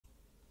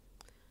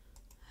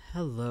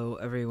Hello,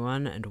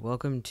 everyone, and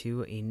welcome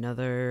to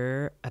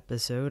another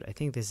episode. I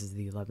think this is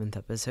the 11th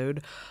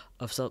episode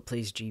of Salt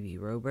Plays GB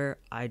ROBER.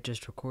 I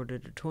just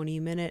recorded a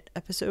 20-minute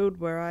episode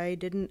where I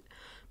didn't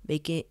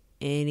make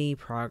any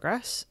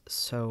progress,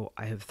 so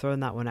I have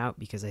thrown that one out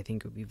because I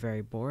think it would be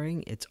very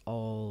boring. It's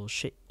all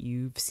shit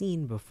you've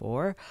seen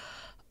before.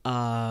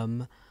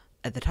 At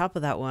the top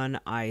of that one,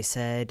 I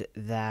said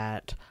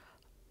that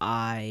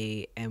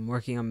I am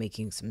working on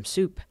making some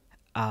soup.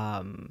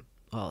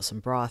 Some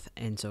broth,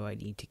 and so I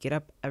need to get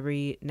up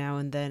every now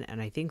and then, and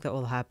I think that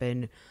will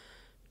happen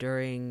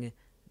during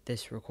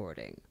this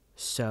recording,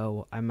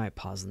 so I might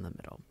pause in the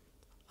middle,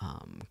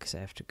 because I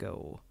have to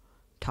go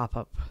top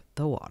up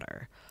the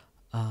water.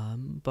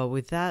 But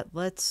with that,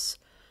 let's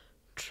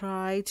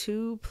try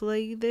to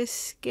play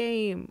this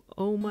game.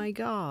 Oh my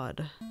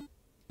god.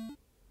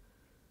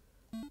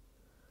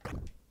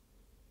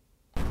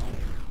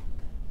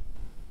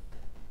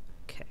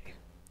 Okay.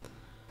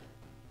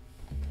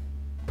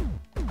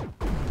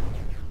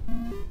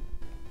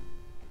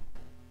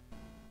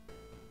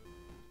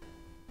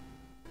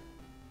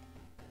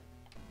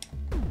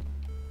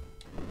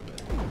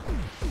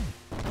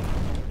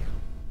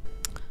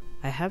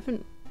 I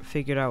haven't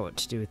figured out what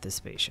to do with the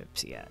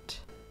spaceships yet.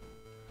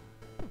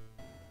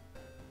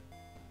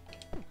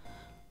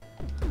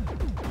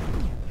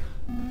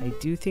 I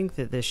do think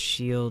that this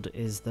shield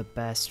is the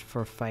best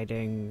for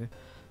fighting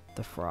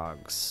the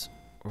frogs,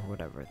 or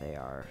whatever they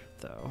are,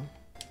 though.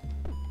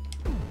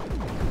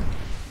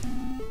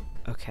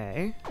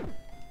 Okay.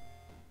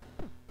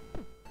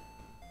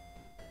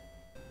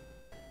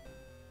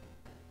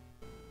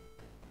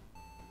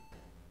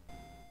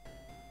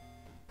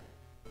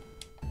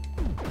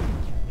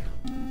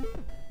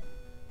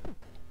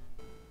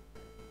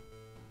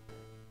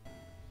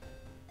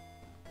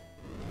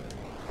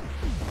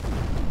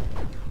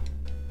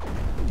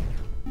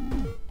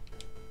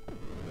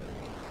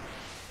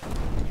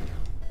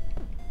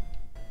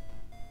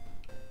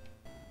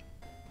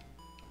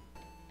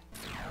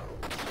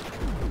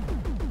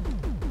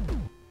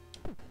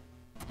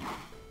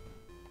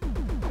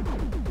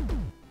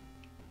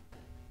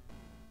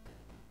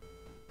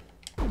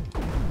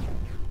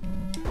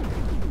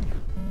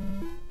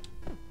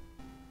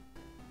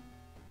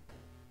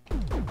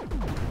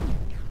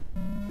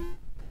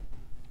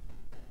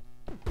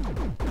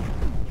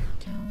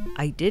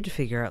 I did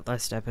figure out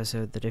last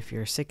episode that if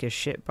your sick as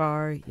shit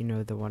bar, you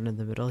know, the one in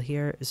the middle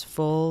here, is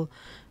full,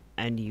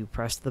 and you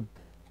press the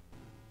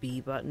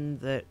B button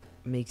that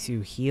makes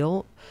you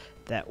heal,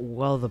 that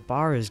while the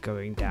bar is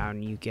going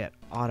down, you get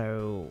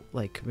auto,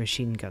 like,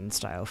 machine gun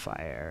style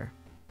fire.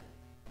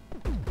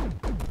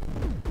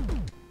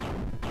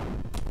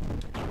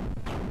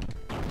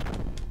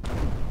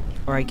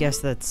 Or I guess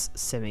that's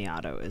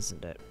semi-auto,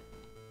 isn't it?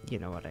 You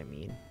know what I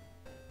mean.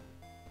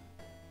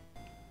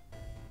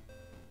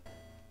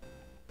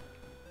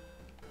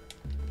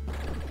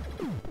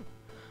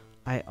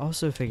 I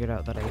also figured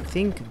out that I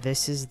think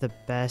this is the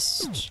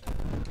best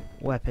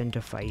weapon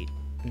to fight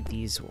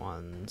these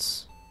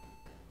ones.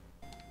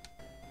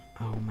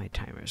 Oh, my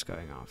timer's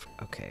going off.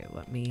 Okay,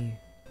 let me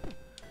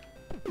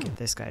get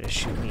this guy to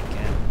shoot me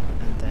again,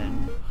 and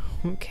then...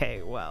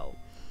 Okay, well...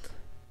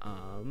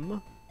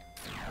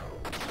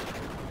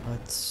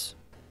 Let's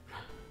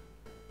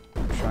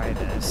try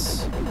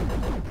this.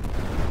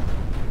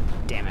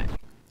 Damn it.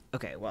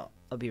 Okay, well,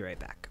 I'll be right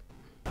back.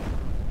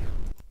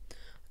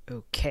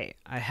 Okay,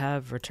 I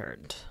have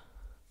returned.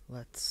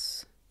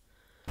 Let's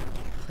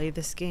play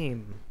this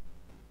game.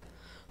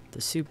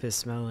 The soup is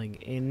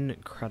smelling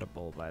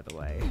incredible, by the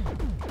way.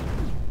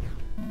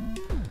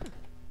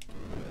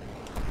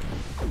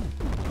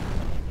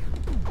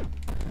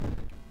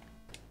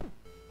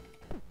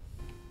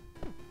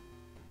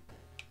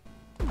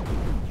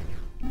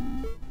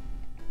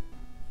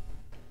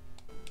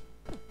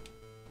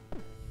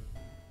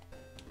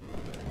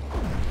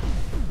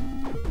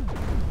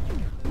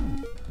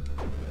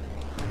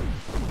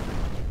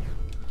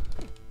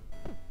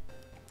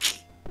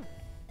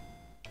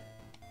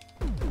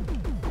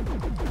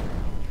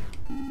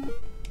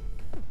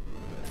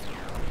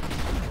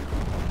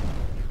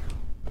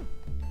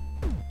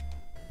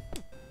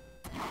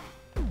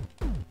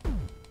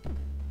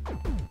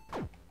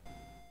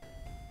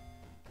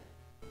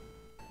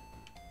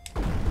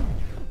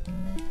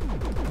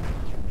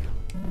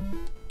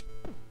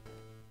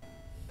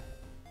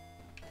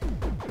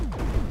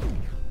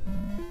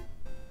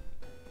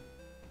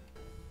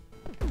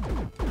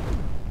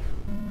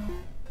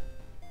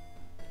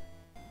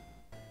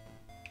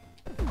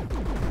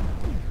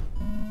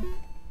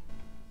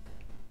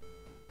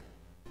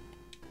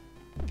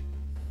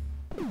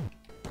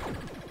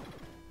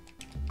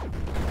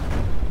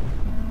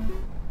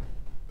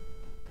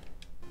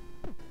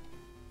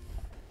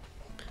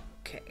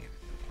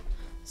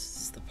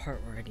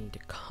 Part where I need to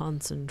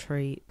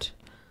concentrate.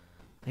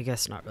 I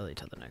guess not really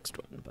till the next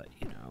one, but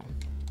you know.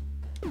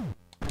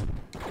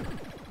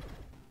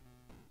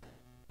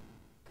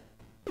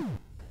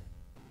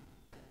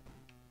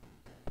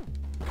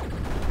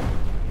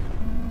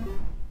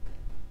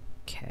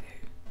 Okay.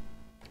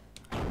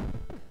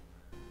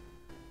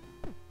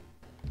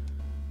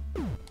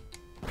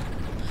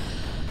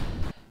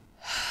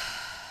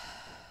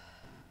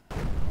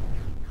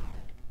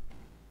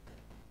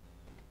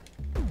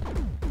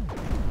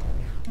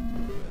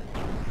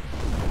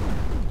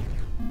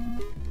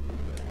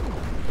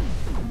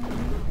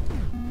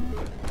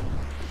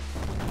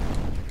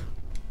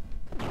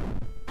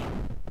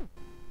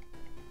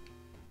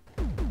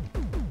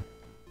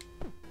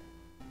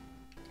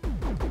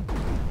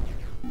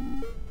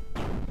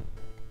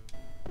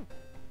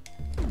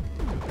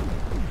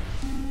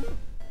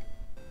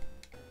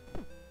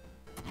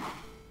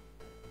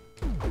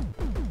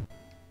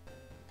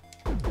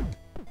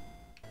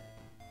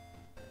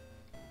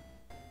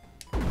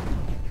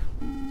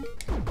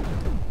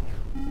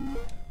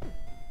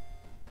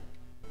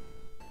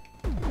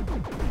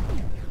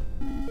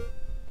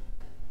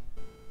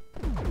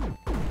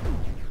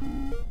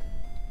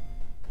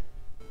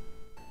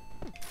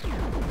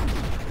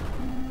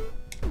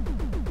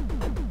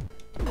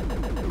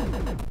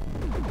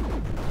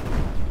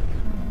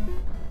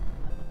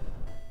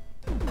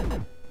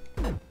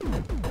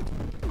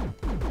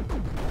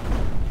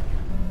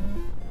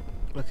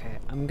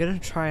 I'm gonna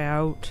try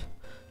out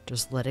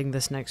just letting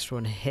this next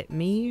one hit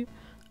me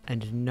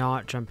and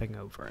not jumping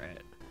over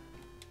it.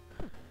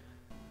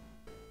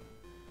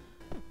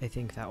 I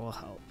think that will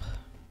help.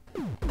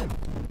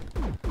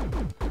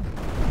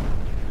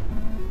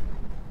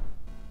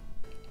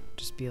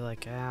 Just be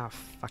like, ah,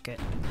 fuck it.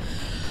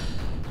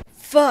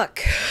 Fuck!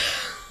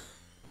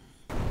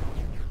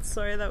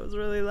 Sorry, that was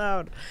really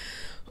loud.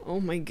 Oh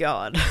my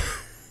god.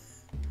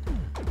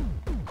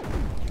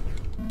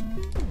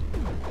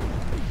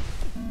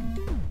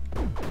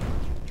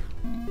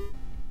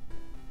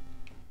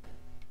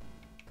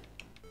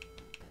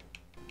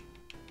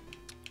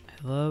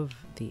 I love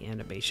the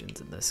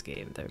animations in this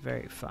game. They're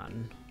very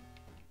fun.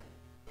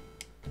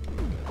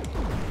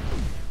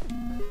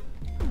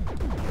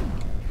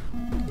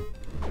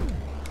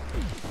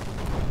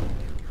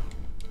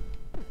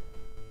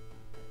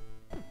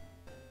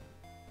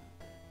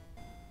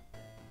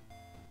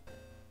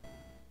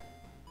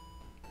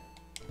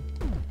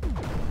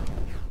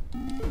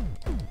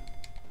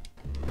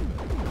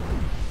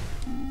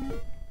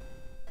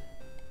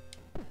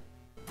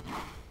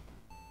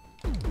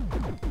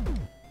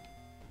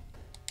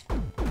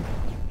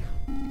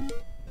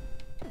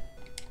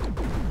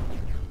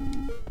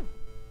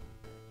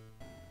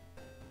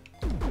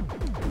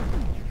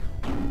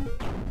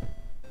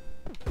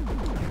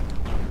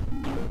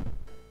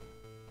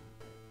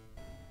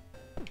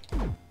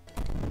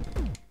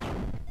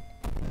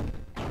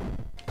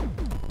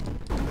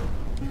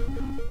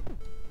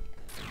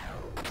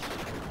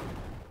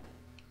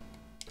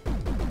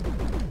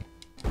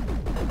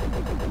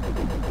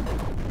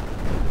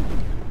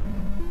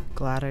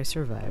 Glad I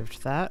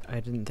survived that.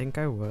 I didn't think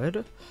I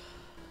would.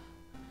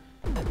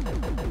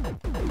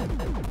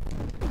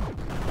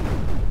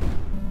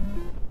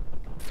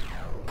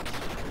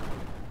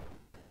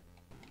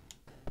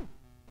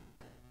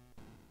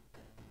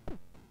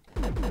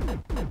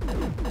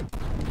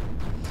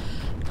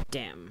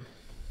 Damn.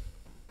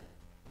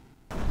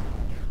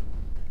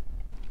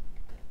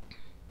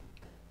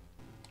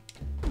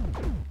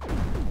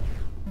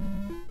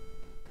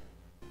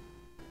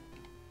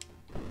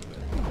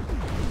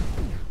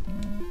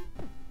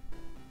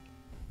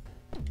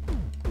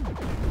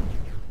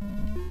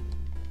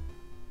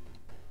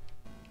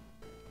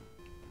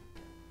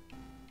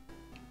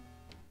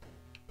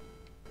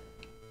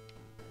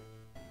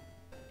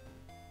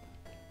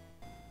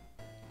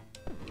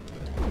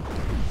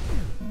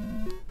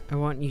 I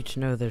want you to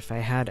know that if I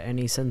had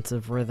any sense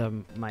of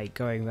rhythm, my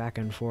going back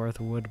and forth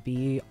would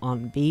be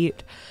on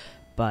beat,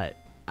 but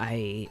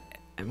I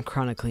am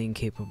chronically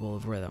incapable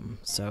of rhythm,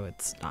 so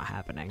it's not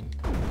happening.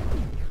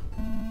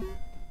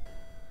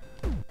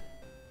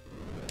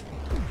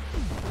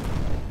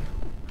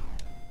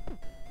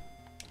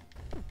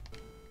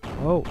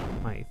 Oh,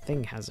 my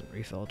thing hasn't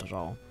refilled at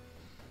all.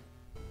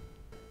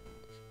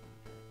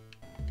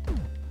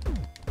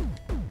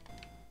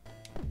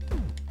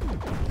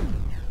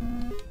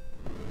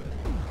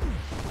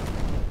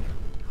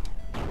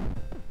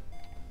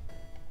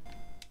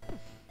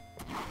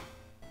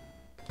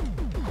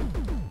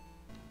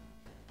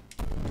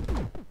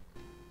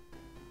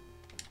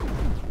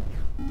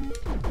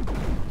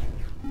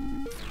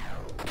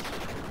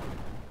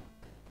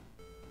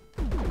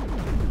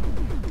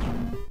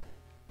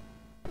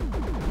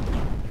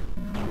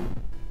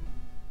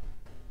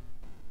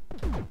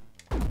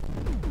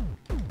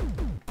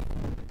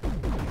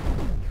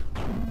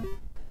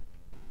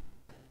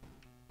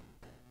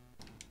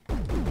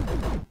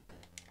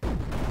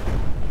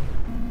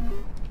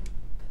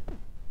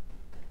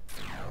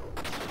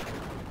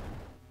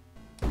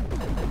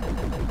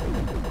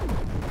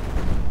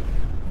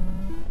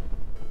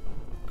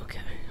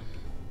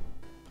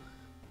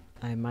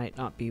 I might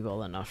not be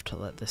well enough to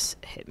let this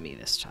hit me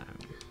this time,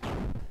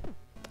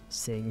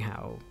 seeing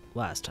how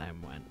last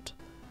time went.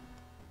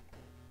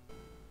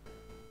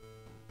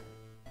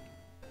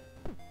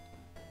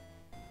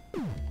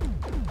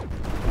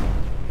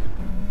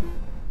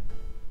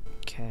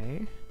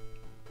 Okay.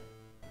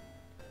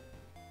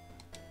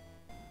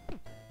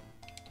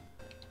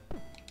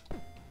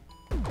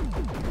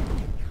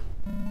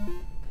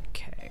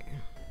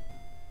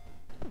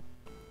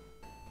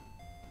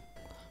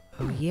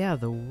 Oh yeah,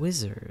 the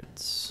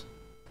wizards.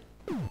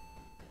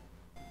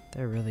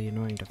 They're really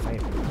annoying to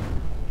fight.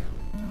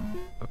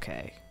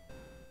 Okay.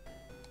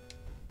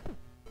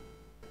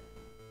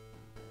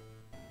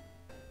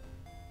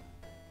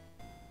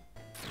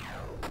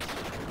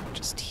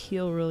 Just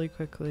heal really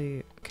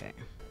quickly. Okay.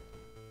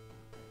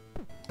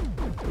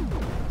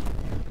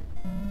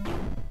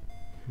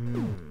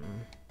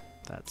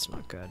 That's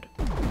not good.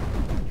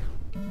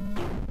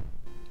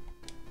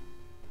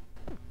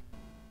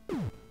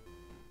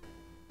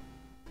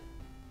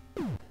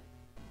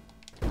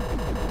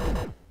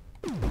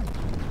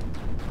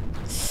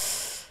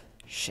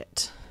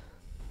 Shit.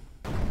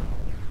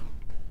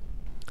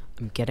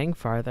 I'm getting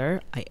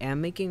farther. I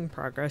am making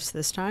progress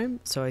this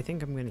time, so I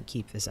think I'm going to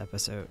keep this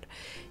episode,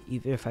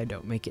 even if I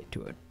don't make it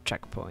to a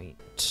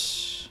checkpoint.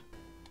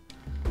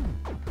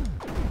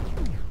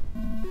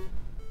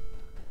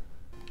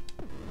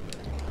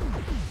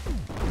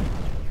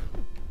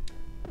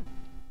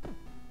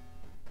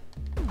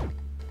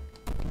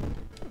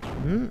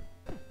 Hmm?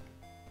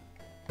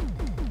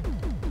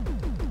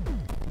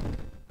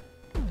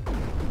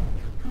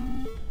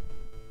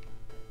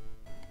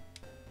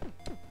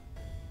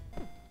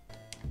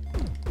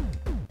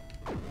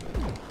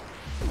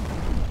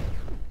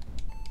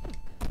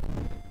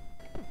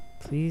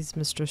 Please,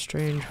 Mr.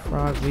 Strange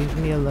Frog, leave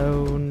me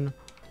alone.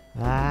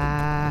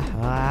 Ah,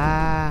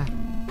 ah,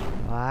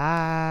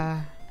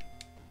 ah.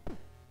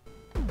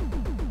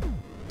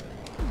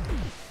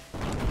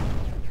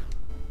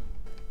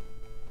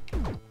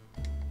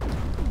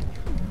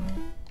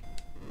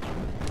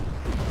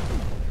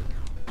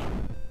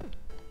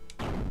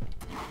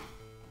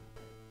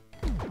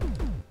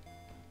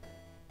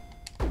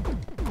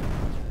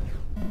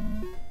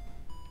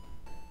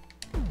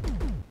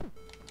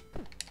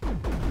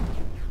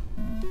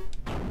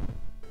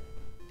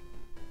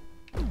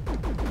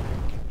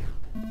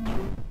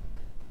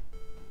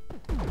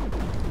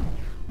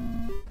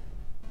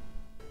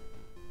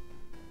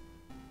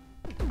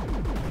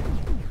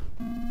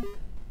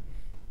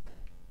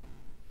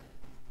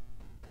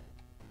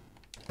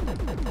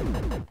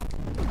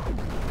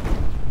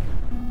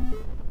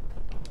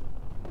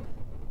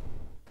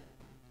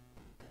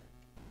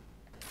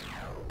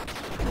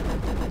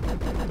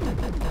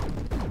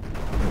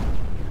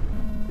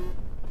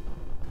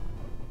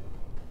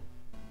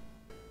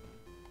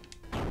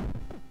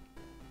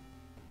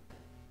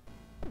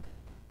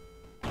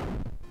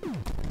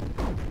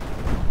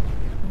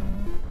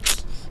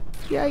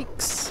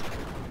 Yikes.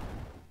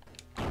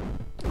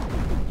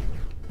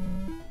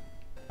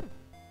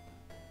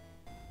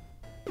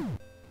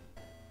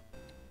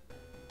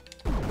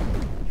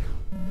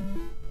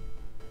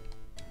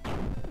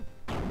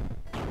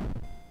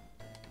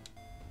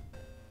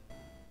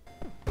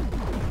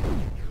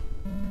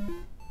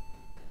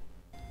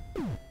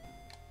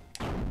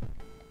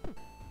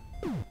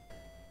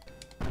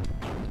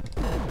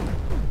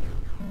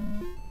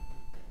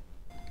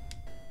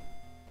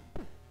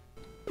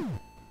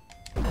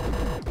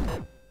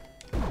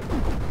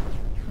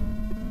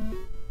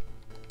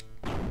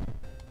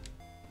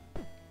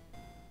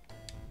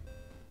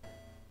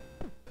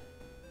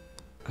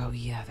 Oh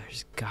yeah,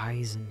 there's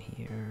guys in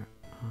here.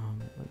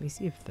 Let me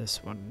see if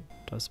this one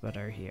does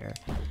better here.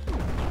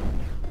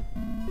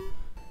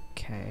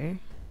 Okay.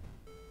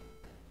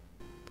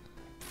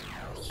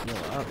 Heal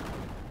up.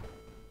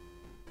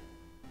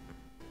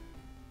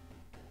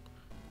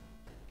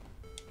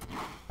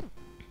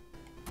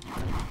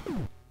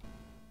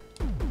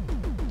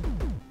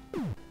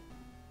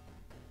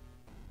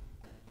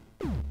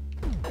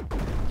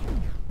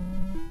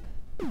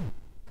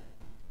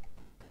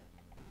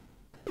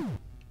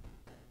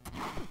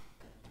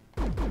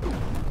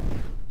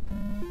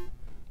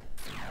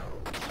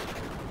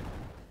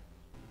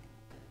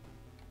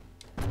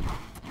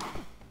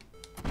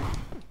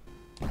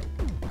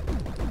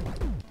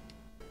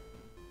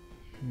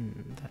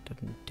 That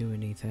didn't do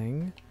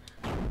anything.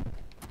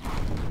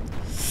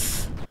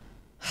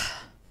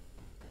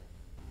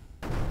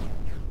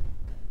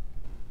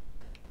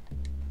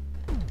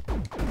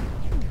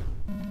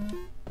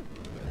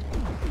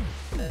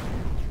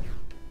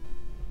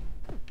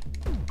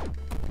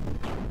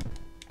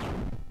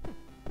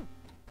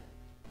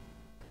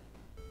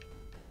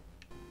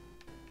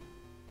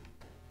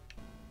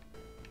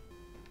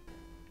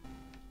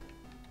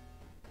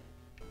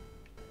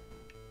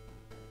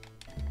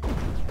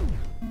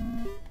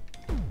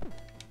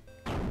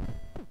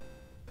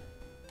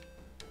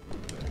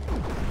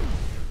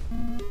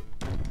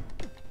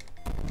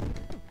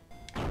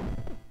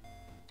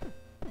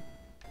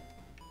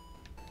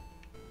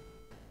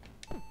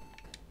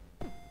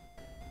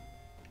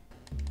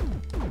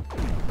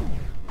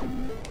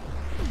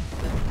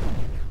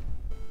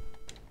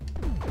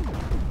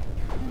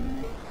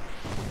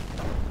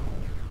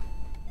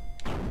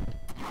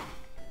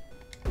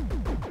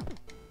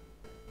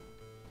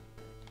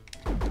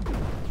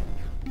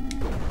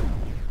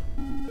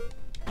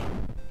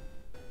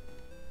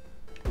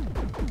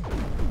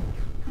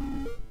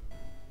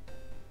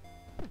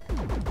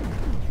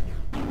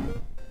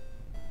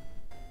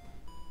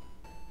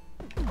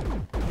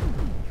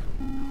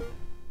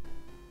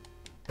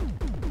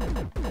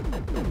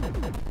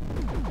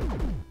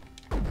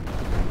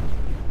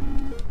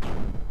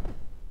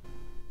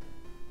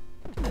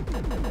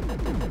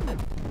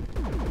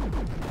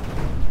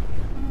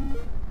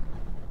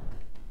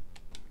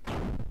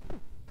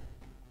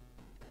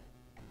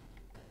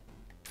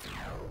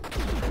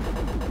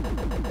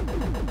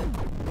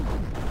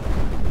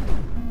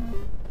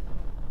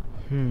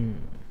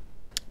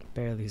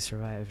 Barely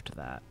survived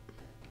that.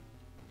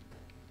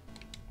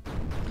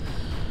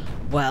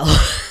 Well,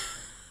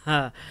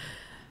 okay,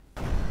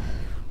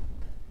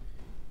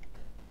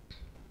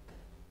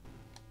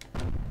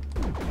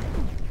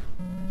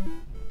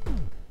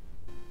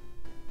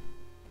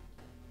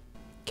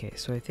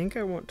 so I think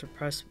I want to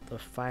press the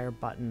fire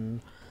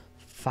button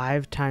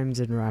 5 times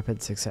in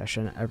rapid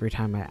succession every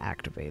time I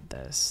activate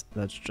this.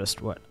 That's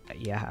just what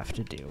you have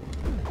to do.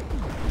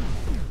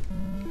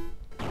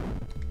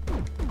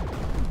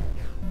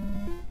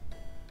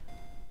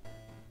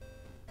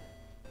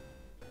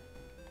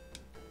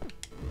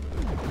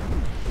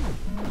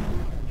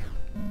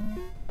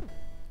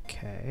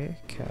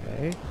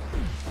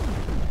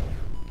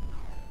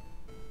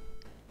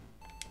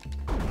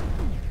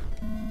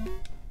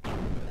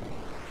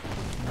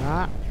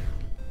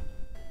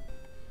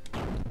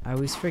 I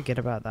always forget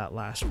about that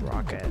last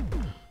rocket.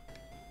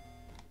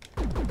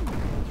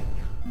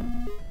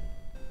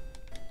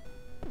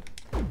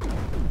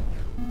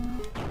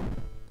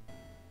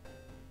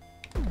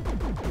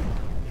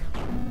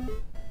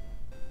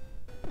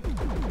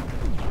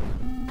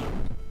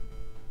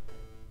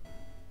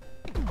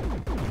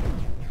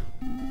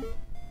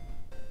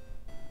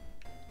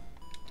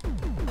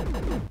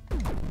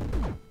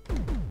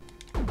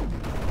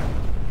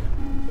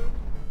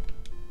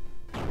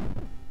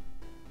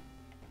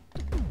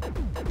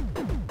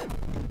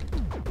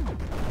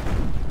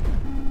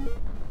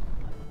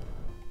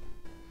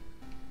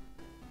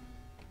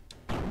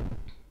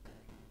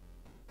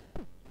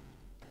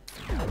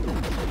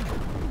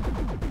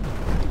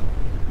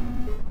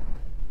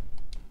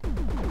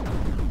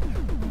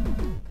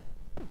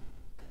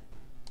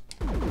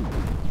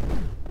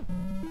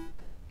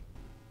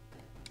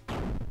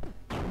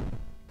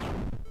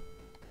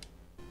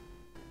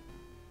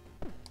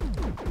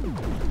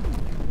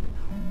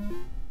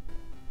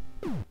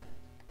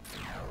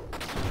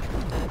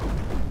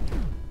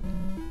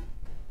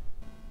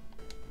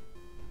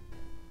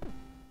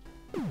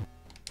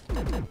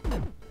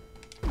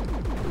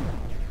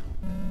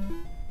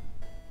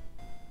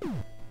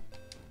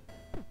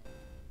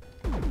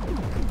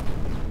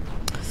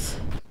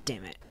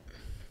 Damn it.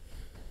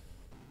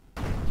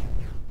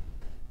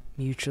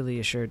 Mutually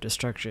assured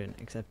destruction,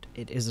 except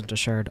it isn't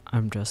assured.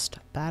 I'm just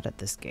bad at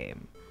this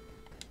game.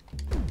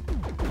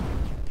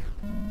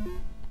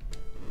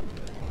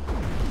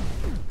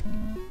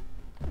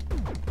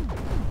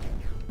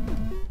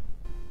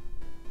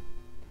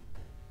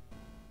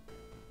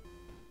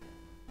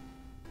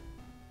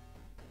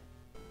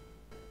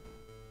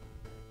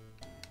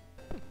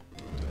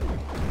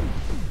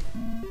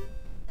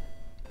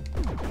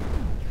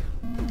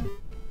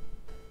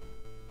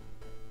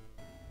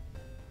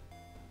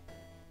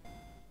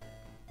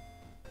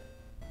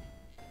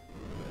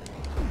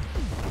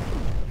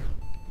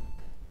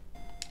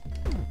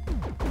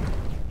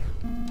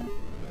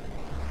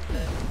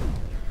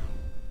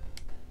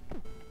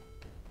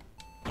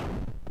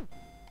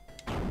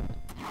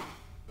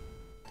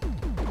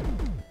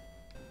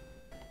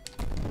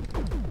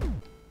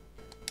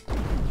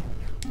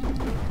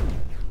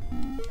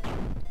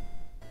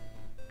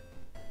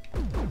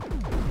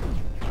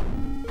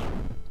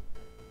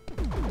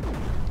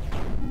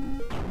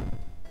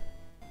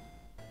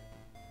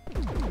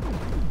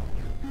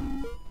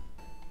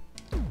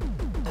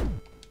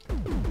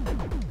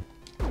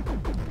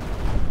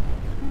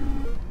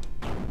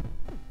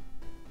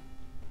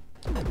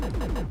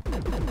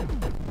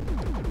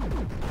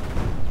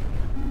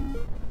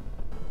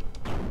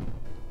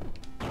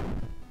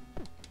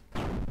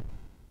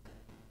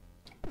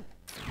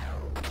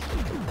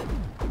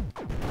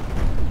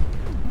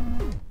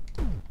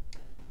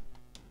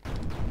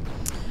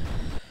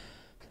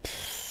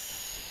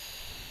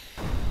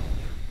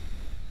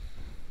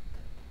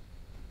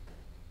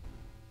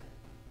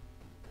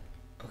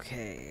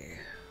 Okay.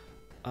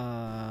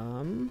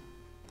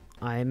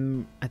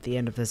 I'm at the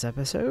end of this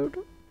episode.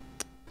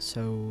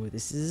 So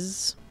this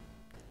is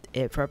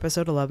it for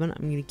episode 11.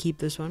 I'm going to keep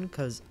this one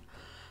because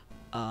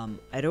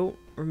I don't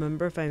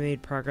remember if I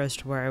made progress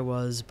to where I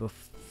was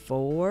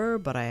before,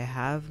 but I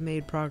have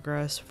made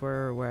progress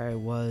for where I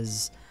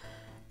was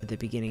at the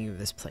beginning of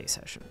this play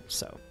session.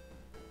 So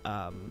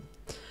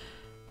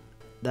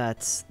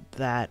that's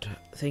that.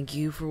 Thank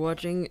you for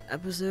watching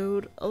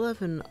episode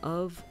 11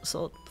 of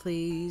Salt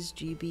Plays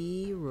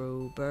GB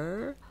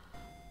Rober.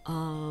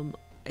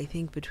 I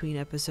think between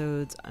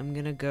episodes I'm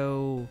gonna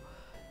go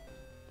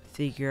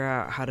figure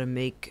out how to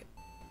make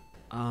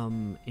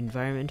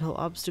environmental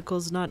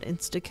obstacles not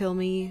insta-kill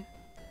me,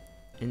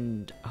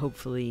 and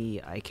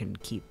hopefully I can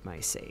keep my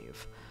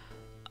save.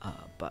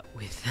 But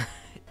with that,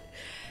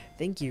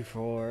 thank you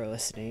for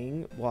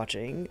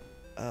watching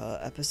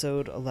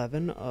episode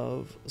 11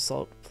 of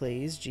Salt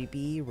Plays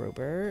GB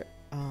Rober.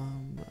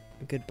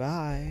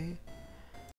 Goodbye.